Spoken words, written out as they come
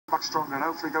back stronger and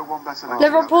hopefully go one better.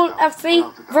 Liverpool FC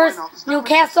versus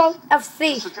Newcastle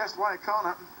FC. Suggest why it can't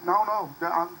happen. No,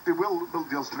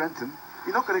 they'll strengthen.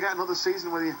 You're not going to get another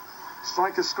season with your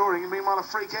strikers scoring. And meanwhile, a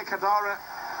free kick, Kadara,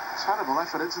 terrible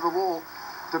effort into the wall.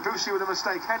 Debussy with a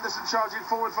mistake. Henderson charging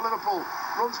forward for Liverpool.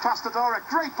 Runs past Kadara.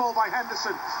 Great ball by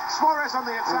Henderson. Suarez on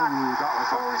the attack.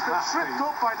 He's been tripped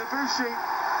up by Debussy,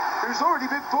 who's already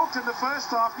been booked in the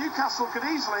first half. Newcastle could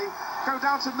easily go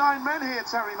down to 9 men here,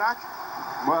 Terry Mack.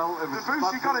 Well, it was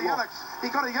Debussy got a yellow. He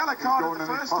got a yellow card in the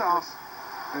first half.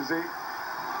 Is he?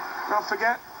 Don't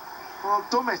forget. Well,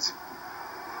 Dummett.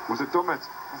 Was it Dummett?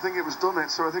 I think it was Dummett.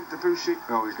 So I think Debussy.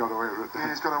 No, he's got away with it. Yeah,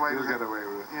 he's got away with it. He'll get away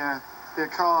with it. Yeah, be a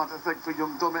card, I think, for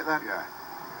young Dummett then. Yeah.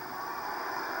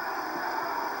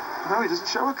 No, he doesn't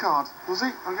show a card, does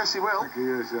he? I guess he will. I think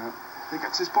he is. Yeah. He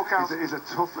gets his book out. He's a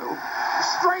tough little. A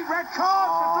straight red card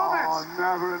for Dummett. Oh,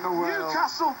 never in the world.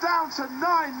 Newcastle down to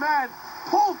 9 men.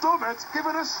 Paul Dummett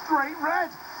given a straight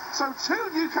red. So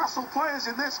 2 Newcastle players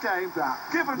in this game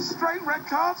given straight red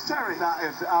cards, Terry. That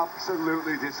is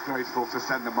absolutely disgraceful to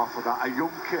send them off for that. A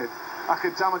young kid, I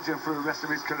could damage him for the rest of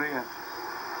his career.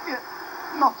 Yeah,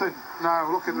 nothing. No,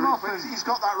 look at the nothing. He's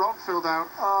got that wrong filled out.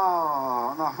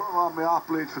 Oh, no, my heart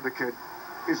bleeds for the kid.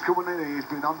 He's coming in here, he's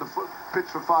been on the pitch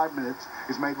for 5 minutes,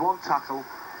 he's made 1 tackle,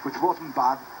 which wasn't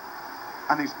bad,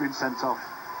 and he's been sent off.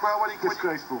 Well,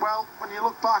 disgraceful. When you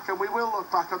look back, and we will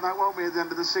look back on that, won't we, at the end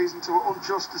of the season, to an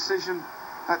unjust decision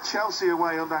at Chelsea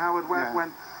away under Howard Webb,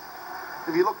 when,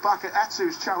 if you look back at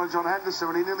Etu's challenge on Henderson,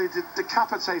 when he nearly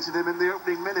decapitated him in the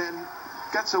opening minute and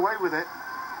gets away with it,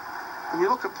 and you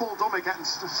look at Paul Dummett getting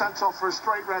sent off for a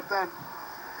straight red then,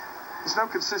 there's no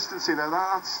consistency there.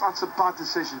 That's a bad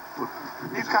decision.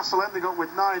 Newcastle ending up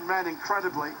with 9 men,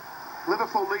 incredibly.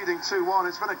 Liverpool leading 2-1.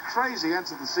 It's been a crazy end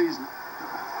to the season.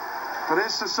 But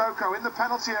here's Sissoko in the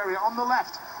penalty area on the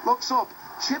left. Looks up,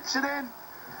 chips it in.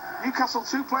 Newcastle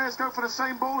 2 players go for the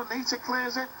same ball. Anita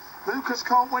clears it. Lucas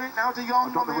can't win it. Now De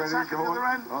Jong on the attack at the other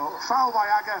end. Foul by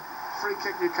Agger. Free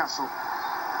kick Newcastle.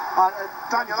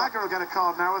 Daniel Agger will get a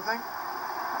card now, I think.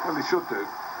 Well, he should do.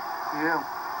 Yeah.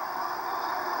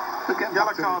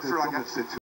 Yellow card for Agger.